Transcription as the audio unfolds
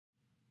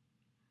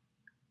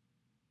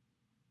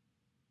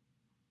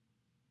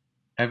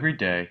Every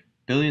day,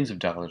 billions of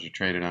dollars are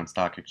traded on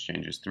stock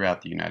exchanges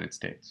throughout the United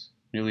States.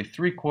 Nearly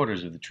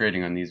three-quarters of the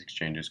trading on these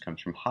exchanges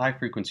comes from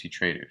high-frequency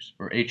traders,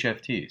 or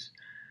HFTs,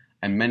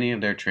 and many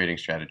of their trading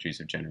strategies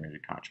have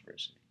generated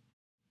controversy.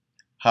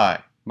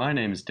 Hi, my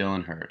name is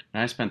Dylan Hurd,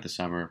 and I spent the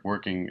summer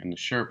working in the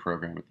SURE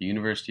program at the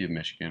University of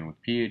Michigan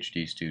with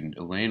PhD student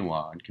Elaine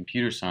Waugh and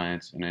computer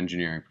science and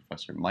engineering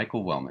professor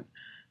Michael Wellman,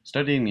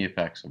 studying the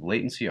effects of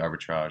latency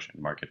arbitrage and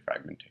market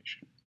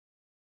fragmentation.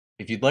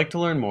 If you'd like to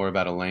learn more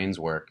about Elaine's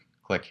work,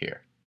 click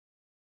here.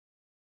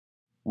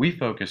 We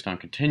focused on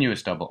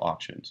continuous double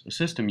auctions, a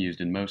system used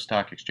in most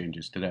stock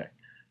exchanges today.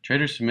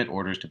 Traders submit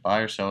orders to buy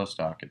or sell a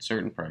stock at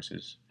certain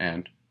prices,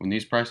 and, when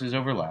these prices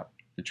overlap,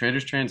 the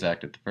traders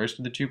transact at the first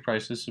of the two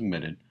prices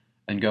submitted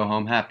and go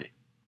home happy.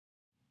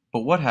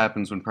 But what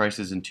happens when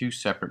prices in two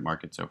separate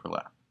markets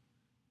overlap?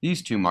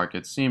 These two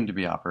markets seem to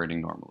be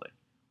operating normally.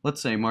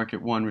 Let's say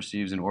Market 1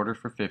 receives an order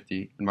for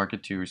 50 and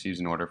Market 2 receives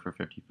an order for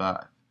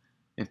 55.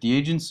 If the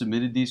agents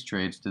submitted these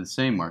trades to the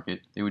same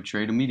market, they would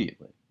trade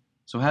immediately.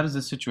 So how does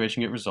this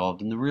situation get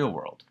resolved in the real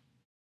world?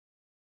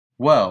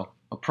 Well,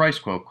 a price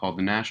quote called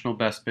the National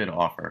Best Bid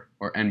Offer,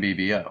 or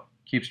NBBO,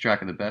 keeps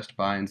track of the best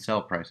buy and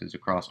sell prices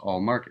across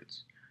all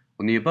markets.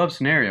 When the above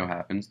scenario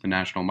happens, the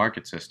National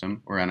Market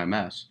System, or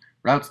NMS,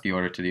 routes the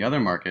order to the other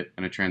market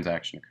and a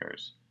transaction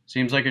occurs.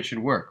 Seems like it should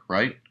work,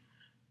 right?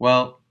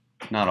 Well,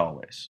 not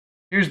always.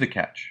 Here's the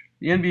catch.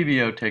 The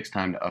NBBO takes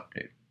time to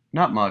update.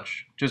 Not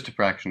much, just a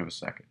fraction of a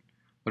second.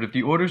 But if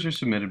the orders are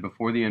submitted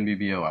before the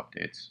NBBO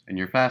updates, and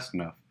you're fast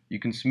enough, you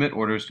can submit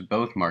orders to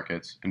both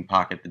markets and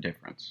pocket the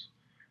difference.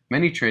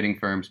 Many trading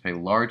firms pay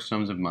large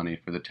sums of money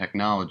for the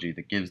technology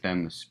that gives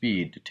them the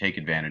speed to take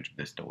advantage of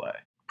this delay.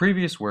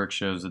 Previous work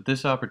shows that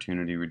this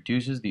opportunity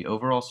reduces the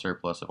overall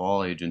surplus of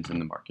all agents in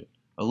the market.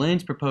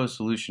 Elaine's proposed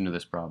solution to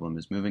this problem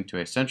is moving to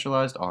a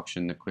centralized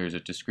auction that clears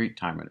at discrete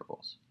time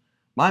intervals.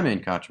 My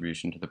main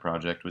contribution to the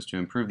project was to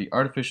improve the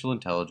artificial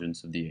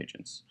intelligence of the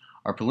agents.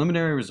 Our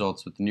preliminary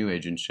results with the new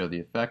agents show the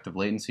effect of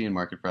latency and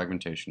market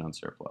fragmentation on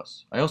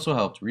surplus. I also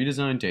helped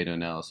redesign data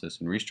analysis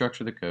and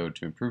restructure the code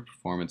to improve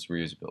performance and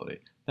reusability.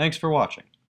 Thanks for watching.